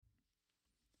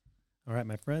All right,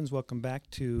 my friends, welcome back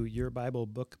to Your Bible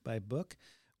Book by Book.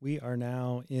 We are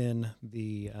now in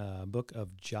the book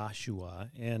of Joshua,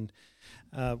 and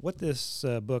what this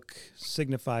book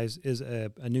signifies is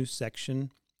a new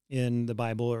section in the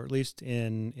Bible, or at least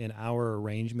in our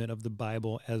arrangement of the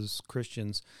Bible as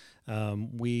Christians.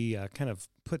 We kind of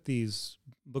put these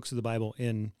books of the Bible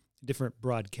in different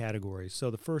broad categories. So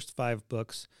the first five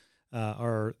books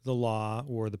are the Law,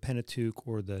 or the Pentateuch,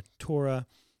 or the Torah,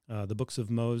 the books of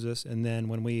Moses, and then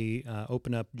when we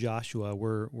open up Joshua,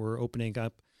 we're opening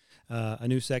up a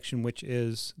new section, which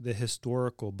is the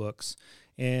historical books.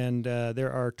 And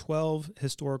there are 12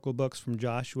 historical books from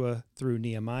Joshua through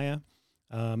Nehemiah,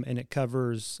 and it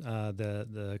covers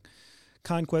the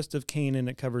conquest of Canaan.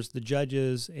 It covers the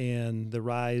judges and the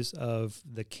rise of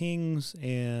the kings,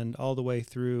 and all the way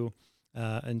through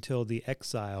until the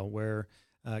exile, where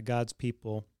God's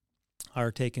people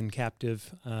are taken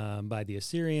captive by the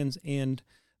Assyrians and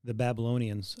the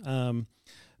Babylonians.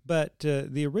 But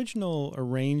the original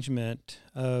arrangement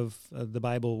of the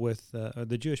Bible with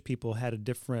the Jewish people had a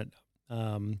different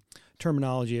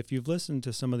terminology. If you've listened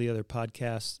to some of the other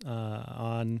podcasts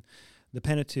on the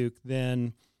Pentateuch,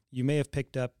 then you may have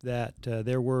picked up that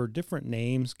there were different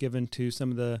names given to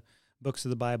some of the books of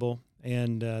the Bible,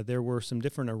 and there were some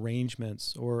different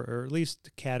arrangements, or at least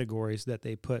categories that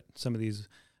they put some of these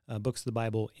books of the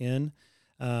Bible in.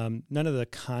 None of the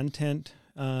content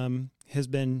has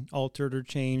been altered or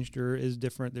changed or is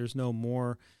different. There's no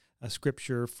more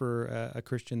scripture for a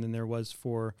Christian than there was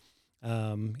for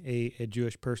a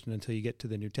Jewish person until you get to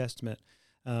the New Testament.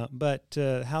 But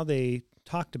how they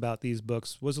talked about these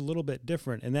books was a little bit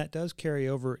different, and that does carry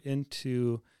over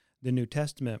into the New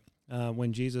Testament.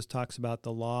 When Jesus talks about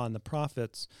the law and the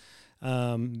prophets,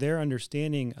 their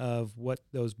understanding of what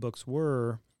those books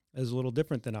were is a little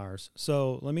different than ours.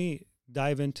 So let me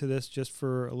dive into this just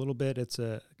for a little bit. It's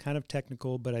a kind of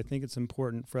technical, but I think it's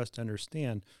important for us to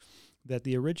understand that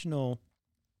the original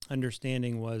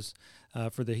understanding was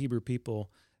for the Hebrew people,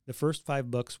 the first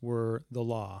five books were the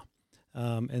law.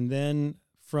 And then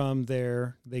from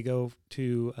there, they go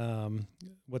to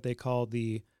what they call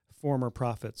the former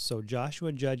prophets. So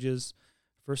Joshua, Judges,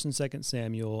 1st and 2nd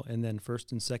Samuel, and then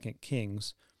 1st and 2nd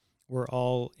Kings were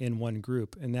all in one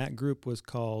group, and that group was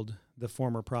called the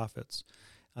former prophets.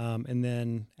 And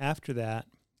then after that,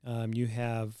 you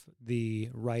have the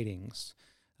writings,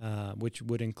 which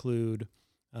would include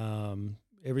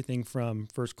everything from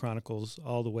First Chronicles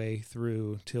all the way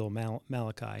through till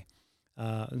Malachi.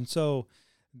 And so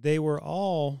they were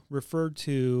all referred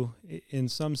to in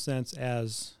some sense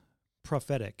as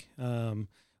prophetic,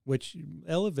 which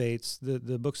elevates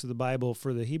the books of the Bible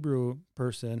for the Hebrew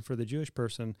person, for the Jewish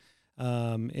person,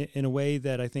 in a way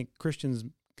that I think Christians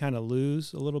kind of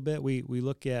lose a little bit. We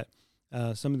look at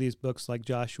some of these books like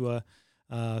Joshua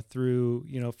through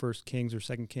First Kings or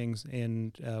Second Kings,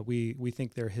 and we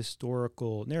think they're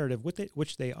historical narrative,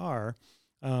 which they are.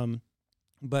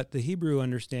 But the Hebrew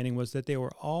understanding was that they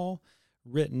were all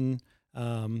written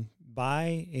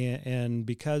by and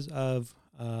because of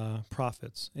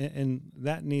prophets, and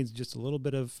that needs just a little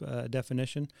bit of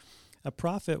definition. A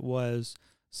prophet was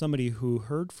somebody who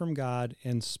heard from God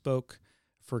and spoke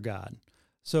for God.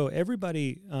 So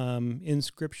everybody in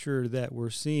Scripture that we're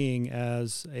seeing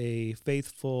as a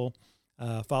faithful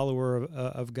follower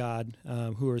of God,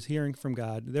 who is hearing from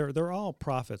God, they're all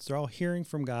prophets. They're all hearing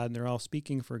from God, and they're all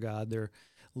speaking for God. They're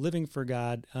living for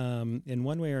God in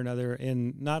one way or another,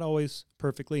 and not always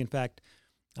perfectly. In fact,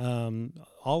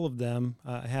 all of them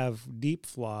have deep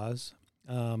flaws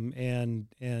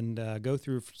and go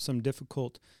through some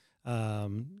difficult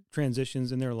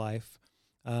transitions in their life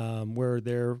where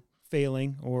they're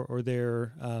failing or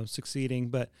they're succeeding,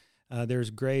 but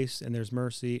there's grace and there's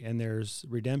mercy and there's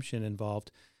redemption involved.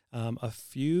 A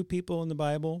few people in the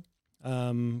Bible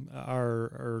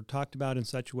are talked about in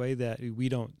such a way that we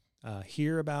don't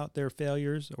hear about their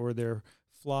failures or their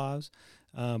flaws,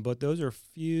 but those are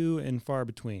few and far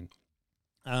between.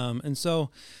 And so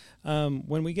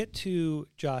when we get to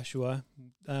Joshua,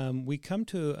 we come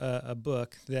to a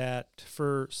book that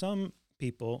for some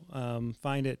people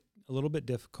find it a little bit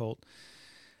difficult,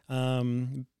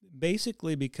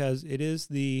 basically because it is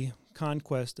the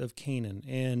conquest of Canaan.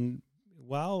 And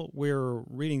while we're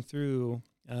reading through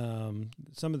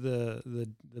some of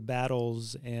the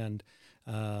battles and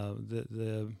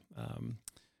the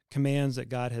commands that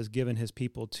God has given his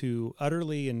people to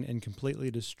utterly and completely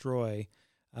destroy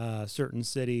certain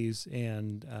cities,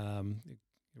 and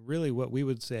really what we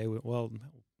would say, well,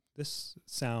 this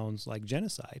sounds like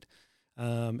genocide.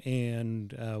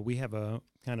 And we have a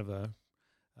kind of a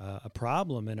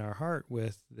problem in our heart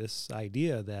with this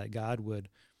idea that God would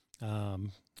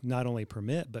not only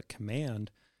permit but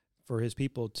command for his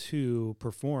people to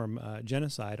perform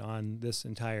genocide on this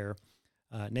entire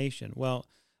nation. Well,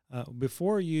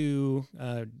 before you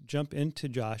jump into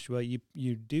Joshua,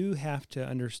 you do have to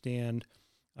understand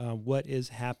what is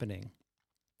happening.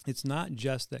 It's not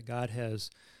just that God has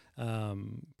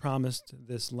promised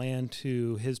this land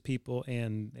to his people,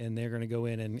 and they're going to go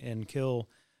in and kill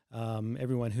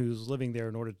everyone who's living there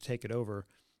in order to take it over.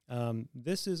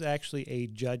 This is actually a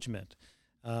judgment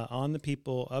on the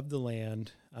people of the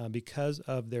land because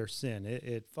of their sin.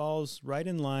 It falls right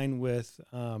in line with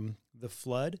the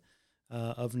flood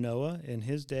of Noah in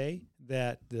his day,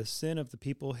 that the sin of the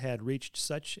people had reached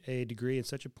such a degree and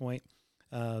such a point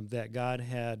that God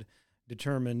had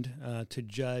determined to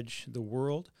judge the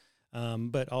world,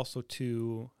 but also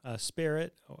to spare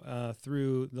it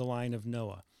through the line of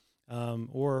Noah.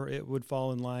 Or it would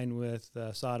fall in line with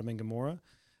Sodom and Gomorrah,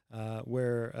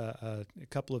 where a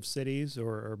couple of cities,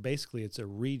 or basically it's a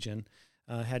region,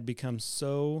 had become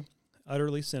so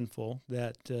utterly sinful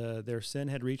that their sin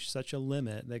had reached such a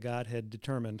limit that God had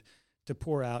determined to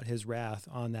pour out his wrath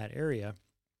on that area.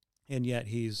 And yet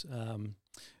he's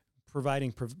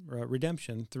providing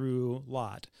redemption through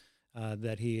Lot,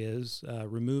 that he is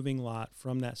removing Lot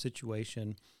from that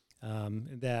situation,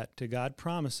 that God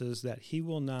promises that he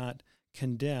will not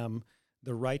condemn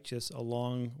the righteous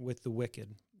along with the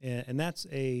wicked. And that's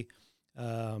a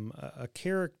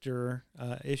character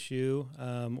issue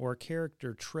or a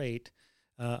character trait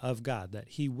of God, that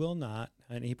he will not,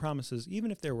 and he promises, even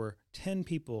if there were 10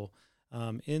 people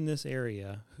in this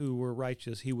area who were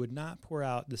righteous, he would not pour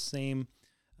out the same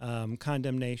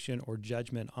condemnation or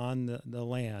judgment on the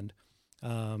land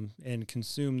and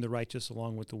consume the righteous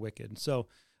along with the wicked. So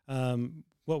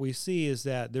what we see is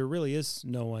that there really is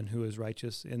no one who is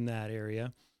righteous in that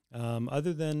area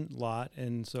other than Lot,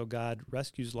 and so God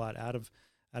rescues Lot out of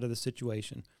the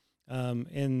situation.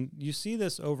 And you see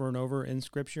this over and over in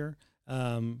Scripture.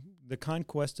 The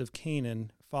conquest of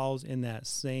Canaan falls in that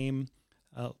same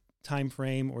time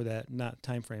frame, or that not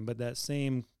time frame, but that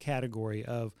same category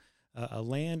of a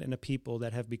land and a people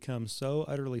that have become so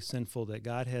utterly sinful that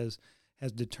God has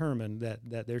determined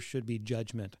that there should be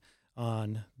judgment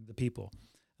on the people.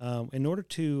 In order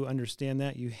to understand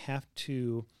that, you have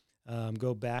to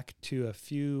go back to a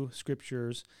few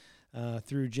scriptures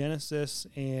through Genesis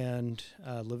and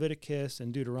Leviticus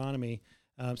and Deuteronomy.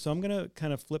 So I'm going to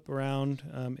kind of flip around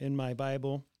in my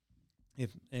Bible,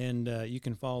 and you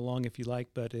can follow along if you like,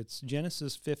 but it's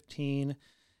Genesis 15,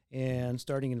 and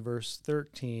starting in verse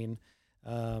 13.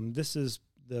 This is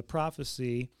the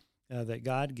prophecy that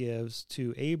God gives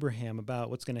to Abraham about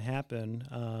what's going to happen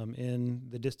in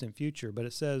the distant future. But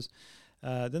it says,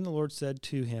 then the Lord said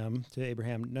to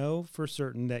Abraham, know for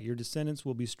certain that your descendants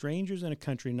will be strangers in a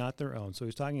country not their own. So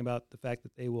he's talking about the fact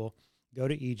that they will go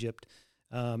to Egypt.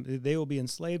 They will be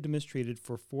enslaved and mistreated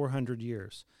for 400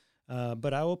 years.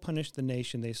 But I will punish the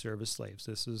nation they serve as slaves.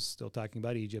 This is still talking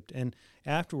about Egypt. And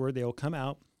afterward they will come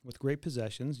out with great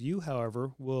possessions. You,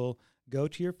 however, will go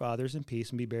to your fathers in peace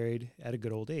and be buried at a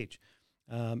good old age.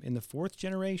 In the fourth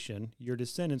generation, your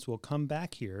descendants will come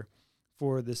back here,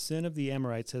 for the sin of the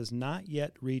Amorites has not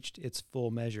yet reached its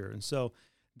full measure. And so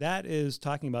that is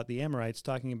talking about the Amorites,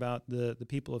 talking about the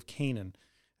people of Canaan,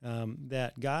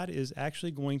 that God is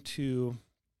actually going to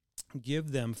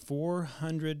give them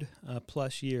 400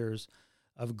 plus years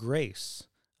of grace.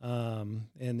 And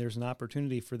there's an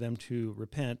opportunity for them to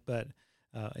repent, but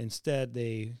instead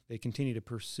they continue to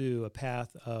pursue a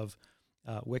path of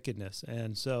wickedness.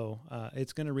 And so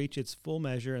it's going to reach its full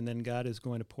measure, and then God is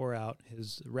going to pour out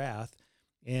his wrath.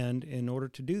 And in order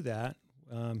to do that,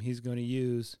 he's going to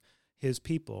use his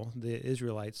people, the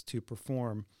Israelites, to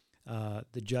perform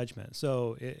the judgment.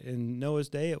 So in Noah's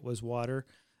day, it was water.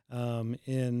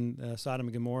 In Sodom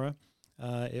and Gomorrah,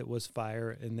 it was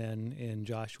fire. And then in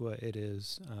Joshua, it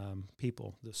is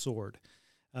people, the sword.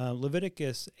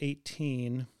 Leviticus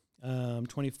 18,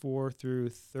 24 through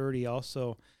 30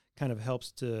 also kind of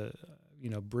helps to,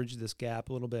 bridge this gap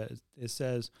a little bit. It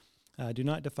says, do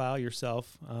not defile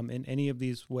yourself in any of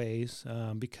these ways,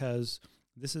 because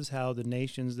this is how the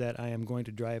nations that I am going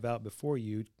to drive out before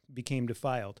you became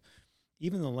defiled.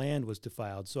 Even the land was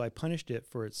defiled, so I punished it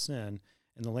for its sin,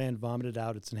 and the land vomited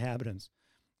out its inhabitants.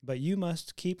 But you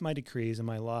must keep my decrees and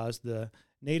my laws. The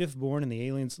native born and the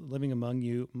aliens living among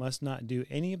you must not do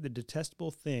any of the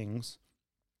detestable things,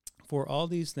 for all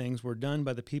these things were done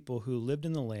by the people who lived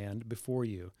in the land before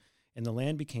you, and the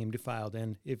land became defiled.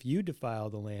 And if you defile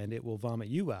the land, it will vomit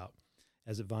you out,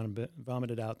 as it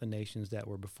vomited out the nations that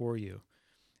were before you.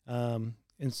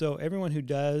 And so everyone who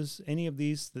does any of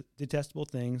these detestable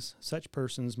things, such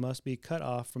persons must be cut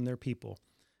off from their people.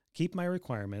 keep my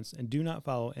requirements, and do not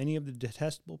follow any of the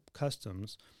detestable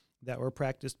customs that were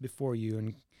practiced before you,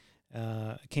 and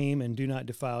came and do not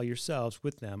defile yourselves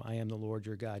with them. I am the Lord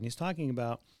your God. And he's talking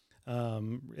about,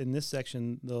 in this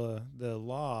section, the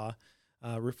law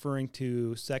referring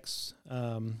to sex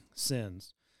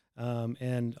sins.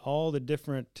 And all the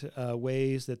different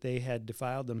ways that they had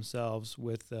defiled themselves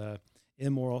with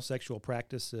immoral sexual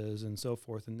practices and so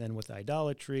forth, and then with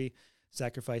idolatry,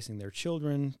 sacrificing their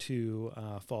children to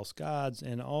false gods,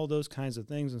 and all those kinds of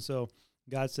things. And so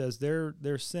God says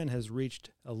their sin has reached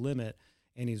a limit,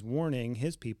 and he's warning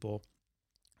his people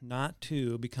not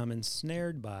to become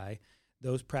ensnared by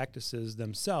those practices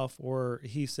themselves, or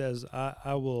he says,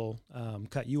 I will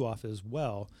cut you off as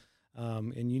well,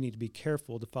 and you need to be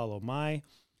careful to follow my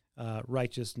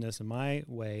righteousness and my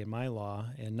way and my law,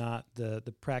 and not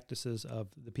the practices of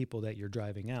the people that you're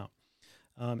driving out.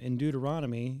 In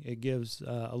Deuteronomy, it gives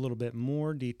a little bit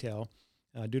more detail.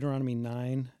 Deuteronomy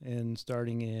 9, and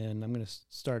I'm going to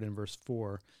start in verse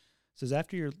 4. It says,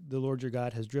 after the Lord your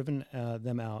God has driven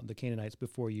them out, the Canaanites,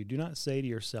 before you, do not say to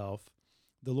yourself,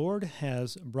 the Lord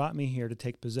has brought me here to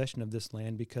take possession of this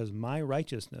land because my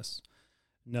righteousness.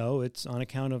 No, it's on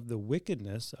account of the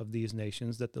wickedness of these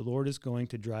nations that the Lord is going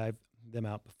to drive them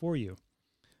out before you.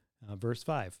 Verse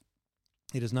 5.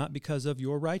 It is not because of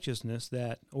your righteousness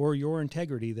or your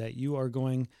integrity that you are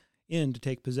going in to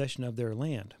take possession of their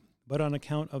land, but on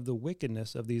account of the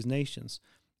wickedness of these nations.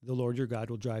 The Lord your God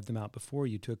will drive them out before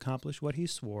you to accomplish what he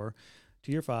swore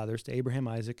to your fathers, to Abraham,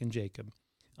 Isaac, and Jacob.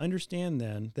 Understand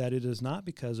then that it is not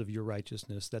because of your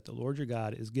righteousness that the Lord your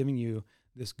God is giving you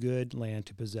this good land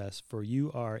to possess, for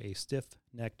you are a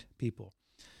stiff-necked people.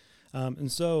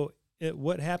 And so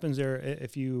what happens there,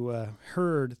 if you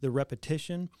heard the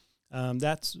repetition,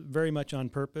 that's very much on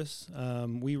purpose.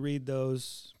 We read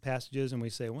those passages and we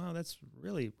say, wow, that's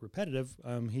really repetitive.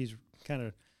 He's kind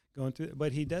of going through it,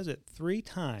 but he does it 3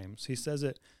 times. He says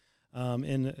it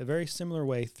in a very similar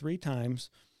way 3 times,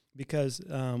 because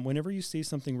whenever you see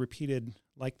something repeated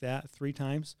like that 3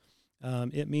 times,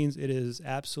 it means it is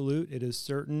absolute, it is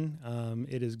certain,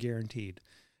 it is guaranteed.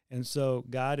 And so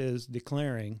God is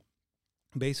declaring,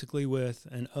 basically with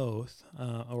an oath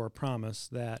or a promise,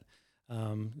 that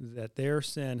their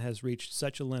sin has reached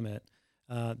such a limit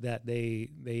that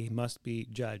they must be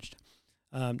judged.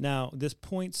 Now, this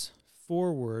points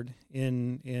forward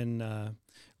in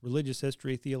religious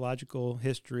history, theological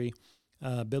history,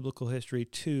 biblical history,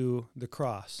 to the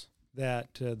cross,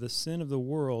 that the sin of the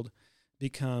world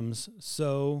becomes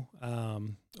so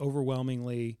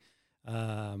overwhelmingly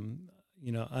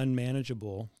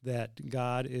unmanageable that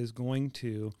God is going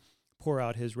to pour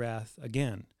out his wrath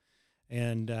again.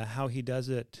 And how he does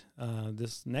it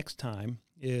this next time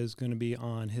is going to be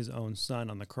on his own son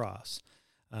on the cross.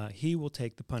 He will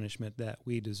take the punishment that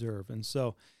we deserve. And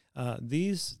so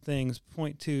these things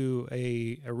point to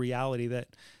a reality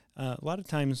that a lot of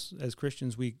times as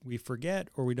Christians we forget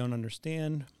or we don't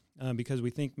understand, because we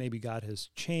think maybe God has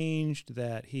changed,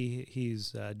 that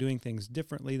he's doing things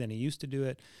differently than he used to do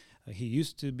it. He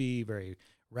used to be very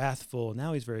wrathful.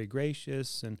 Now he's very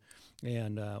gracious. And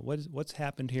what's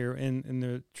happened here? And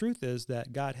the truth is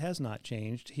that God has not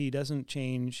changed. He doesn't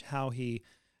change how he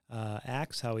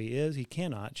acts, how he is. He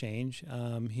cannot change.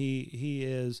 He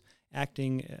is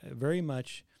acting very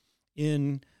much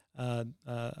in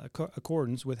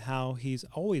accordance with how he's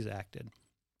always acted,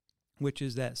 which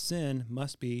is that sin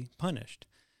must be punished.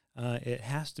 It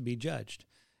has to be judged.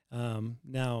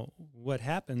 Now, what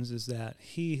happens is that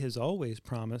he has always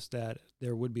promised that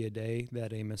there would be a day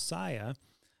that a Messiah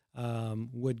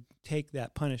would take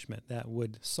that punishment, that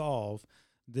would solve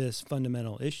this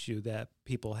fundamental issue that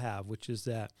people have, which is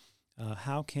that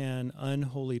how can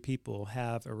unholy people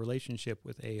have a relationship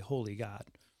with a holy God?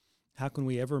 How can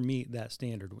we ever meet that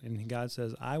standard? And God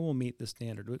says, I will meet the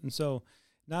standard. And so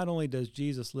not only does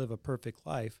Jesus live a perfect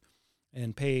life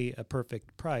and pay a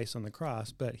perfect price on the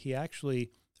cross, but he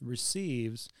actually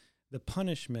receives the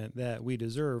punishment that we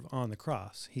deserve on the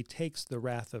cross. He takes the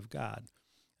wrath of God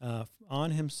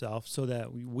on himself so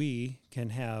that we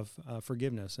can have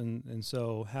forgiveness. And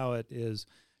so how it is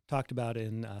talked about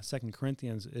in 2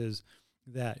 Corinthians is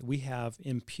that we have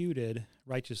imputed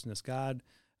righteousness. God,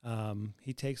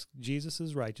 he takes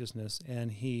Jesus' righteousness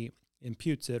and he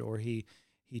imputes it, or he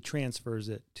transfers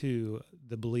it to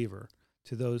the believer,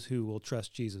 to those who will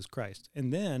trust Jesus Christ.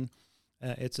 And then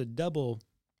it's a double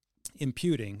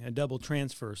imputing, a double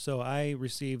transfer. So I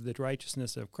receive the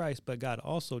righteousness of Christ, but God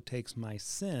also takes my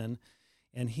sin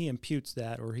and he imputes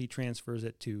that, or he transfers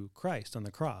it to Christ on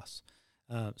the cross.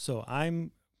 So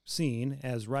I'm seen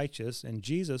as righteous, and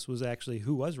Jesus was actually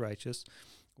who was righteous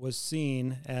was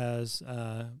seen as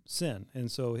sin.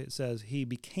 And so it says, he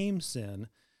became sin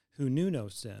who knew no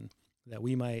sin, that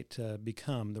we might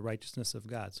become the righteousness of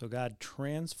God. So God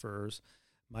transfers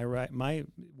my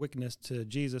wickedness to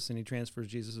Jesus, and he transfers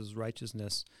Jesus'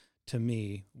 righteousness to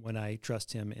me when I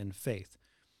trust him in faith.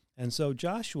 And so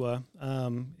Joshua,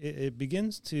 it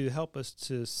begins to help us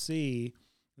to see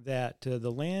that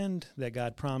the land that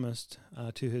God promised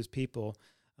to his people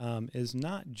is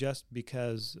not just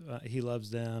because he loves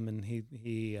them and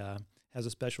he has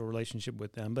a special relationship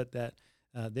with them, but that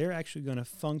they're actually going to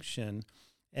function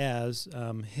as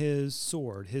his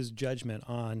sword, his judgment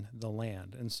on the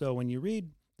land. And so when you read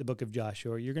the book of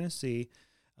Joshua, you're going to see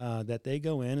that they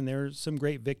go in, and there's some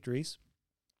great victories,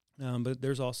 but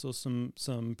there's also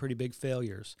some pretty big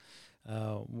failures.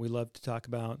 We love to talk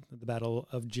about the Battle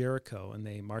of Jericho, and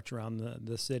they march around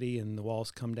the city, and the walls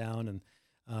come down, and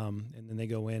then they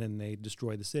go in and they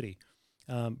destroy the city.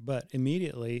 But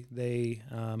immediately they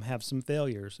have some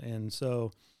failures, and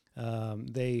so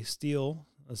they steal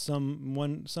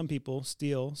some people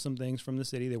steal some things from the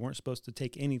city. They weren't supposed to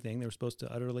take anything. They were supposed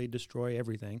to utterly destroy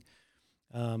everything.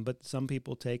 But some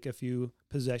people take a few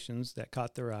possessions that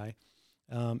caught their eye,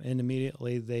 and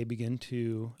immediately they begin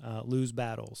to lose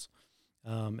battles,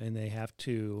 and they have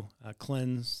to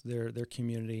cleanse their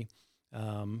community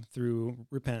through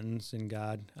repentance. And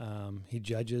God, he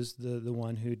judges the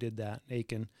one who did that,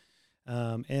 Achan,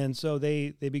 and so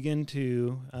they begin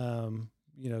to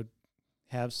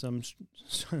have some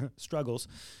struggles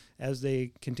as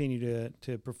they continue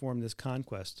to perform this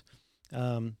conquest.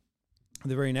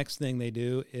 The very next thing they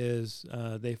do is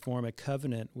they form a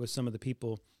covenant with some of the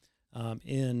people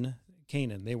in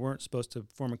Canaan. They weren't supposed to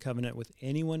form a covenant with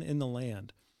anyone in the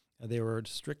land. They were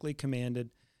strictly commanded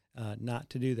not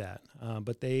to do that.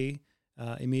 But they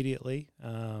immediately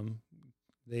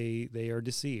they are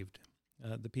deceived.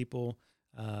 The people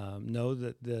know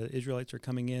that the Israelites are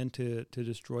coming in to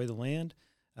destroy the land,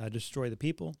 destroy the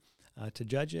people, to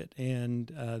judge it, and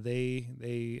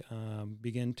they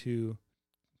begin to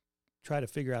try to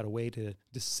figure out a way to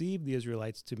deceive the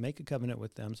Israelites to make a covenant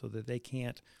with them so that they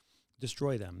can't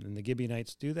destroy them. And the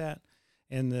Gibeonites do that,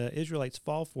 and the Israelites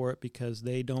fall for it because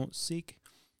they don't seek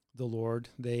the Lord.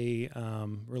 They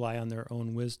rely on their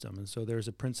own wisdom, and so there's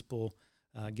a principle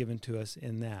given to us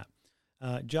in that.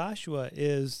 Joshua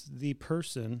is the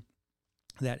person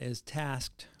that is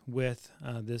tasked with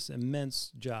this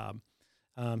immense job.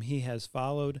 He has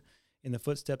followed in the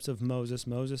footsteps of Moses.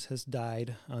 Moses has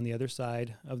died on the other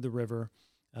side of the river.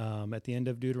 At the end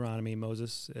of Deuteronomy,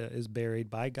 Moses is buried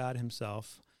by God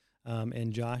himself,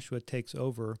 and Joshua takes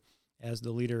over as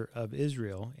the leader of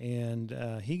Israel. And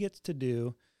he gets to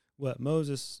do what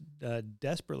Moses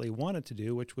desperately wanted to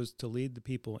do, which was to lead the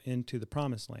people into the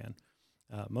promised land.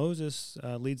 Moses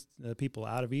leads the people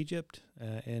out of Egypt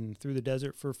and through the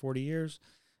desert for 40 years,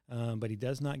 but he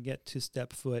does not get to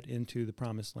step foot into the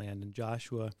promised land, and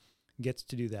Joshua gets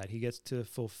to do that. He gets to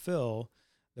fulfill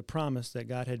the promise that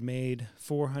God had made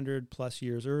 400 plus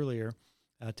years earlier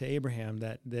to Abraham,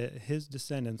 that his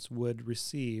descendants would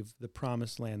receive the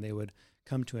promised land. They would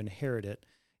come to inherit it,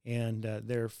 and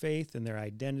their faith and their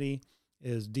identity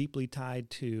is deeply tied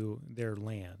to their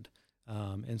land.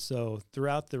 And so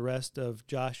throughout the rest of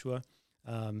Joshua,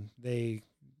 they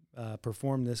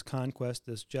perform this conquest,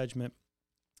 this judgment.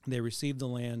 They receive the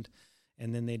land,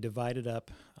 and then they divide it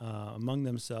up among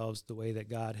themselves the way that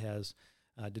God has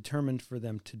determined for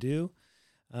them to do.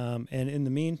 And in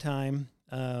the meantime,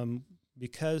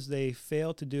 because they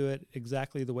fail to do it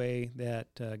exactly the way that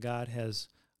God has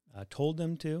told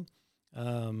them to,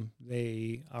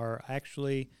 they are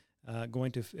actually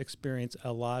going to experience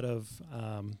a lot of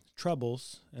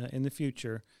troubles in the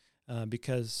future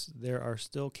because there are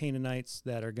still Canaanites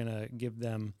that are going to give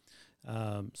them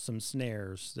some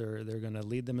snares. They're going to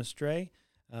lead them astray.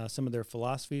 Some of their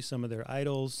philosophy, some of their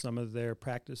idols, some of their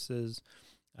practices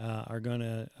are going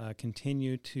to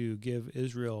continue to give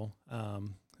Israel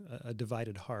a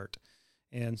divided heart.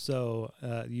 And so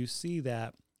you see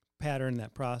that pattern,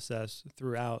 that process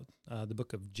throughout the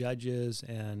book of Judges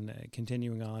and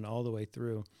continuing on all the way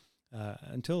through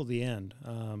until the end,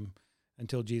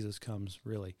 until Jesus comes,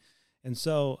 really. And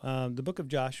so the book of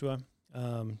Joshua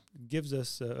gives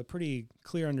us a pretty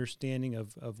clear understanding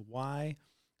of why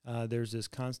there's this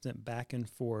constant back and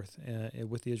forth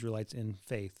with the Israelites in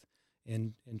faith,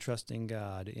 in trusting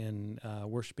God, in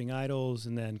worshiping idols,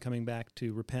 and then coming back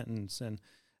to repentance,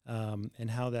 and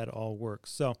how that all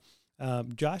works. So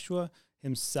Joshua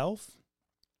himself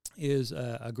is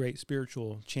a great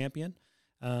spiritual champion,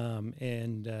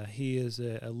 and he is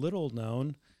a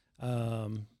little-known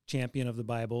champion of the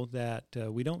Bible that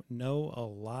we don't know a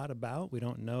lot about. We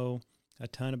don't know a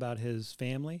ton about his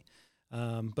family.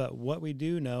 But what we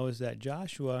do know is that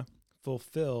Joshua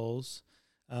fulfills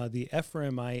the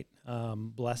Ephraimite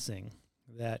blessing,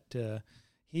 that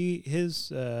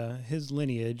his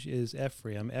lineage is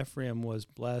Ephraim. Ephraim was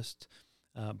blessed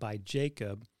by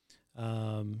Jacob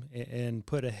and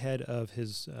put ahead of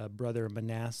his brother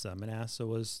Manasseh. Manasseh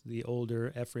was the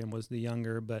older, Ephraim was the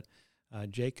younger, but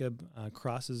Jacob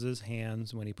crosses his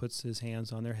hands when he puts his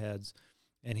hands on their heads,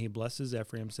 and he blesses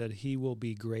Ephraim, said he will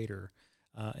be greater.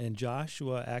 And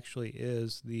Joshua actually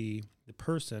is the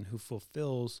person who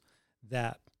fulfills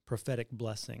that prophetic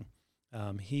blessing.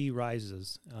 He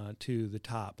rises to the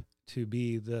top to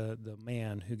be the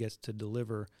man who gets to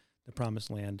deliver the promised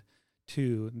land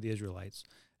to the Israelites.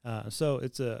 So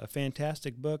it's a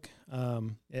fantastic book.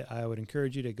 I would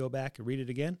encourage you to go back and read it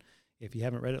again if you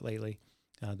haven't read it lately.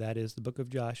 That is the book of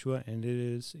Joshua, and it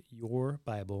is your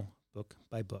Bible book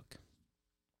by book.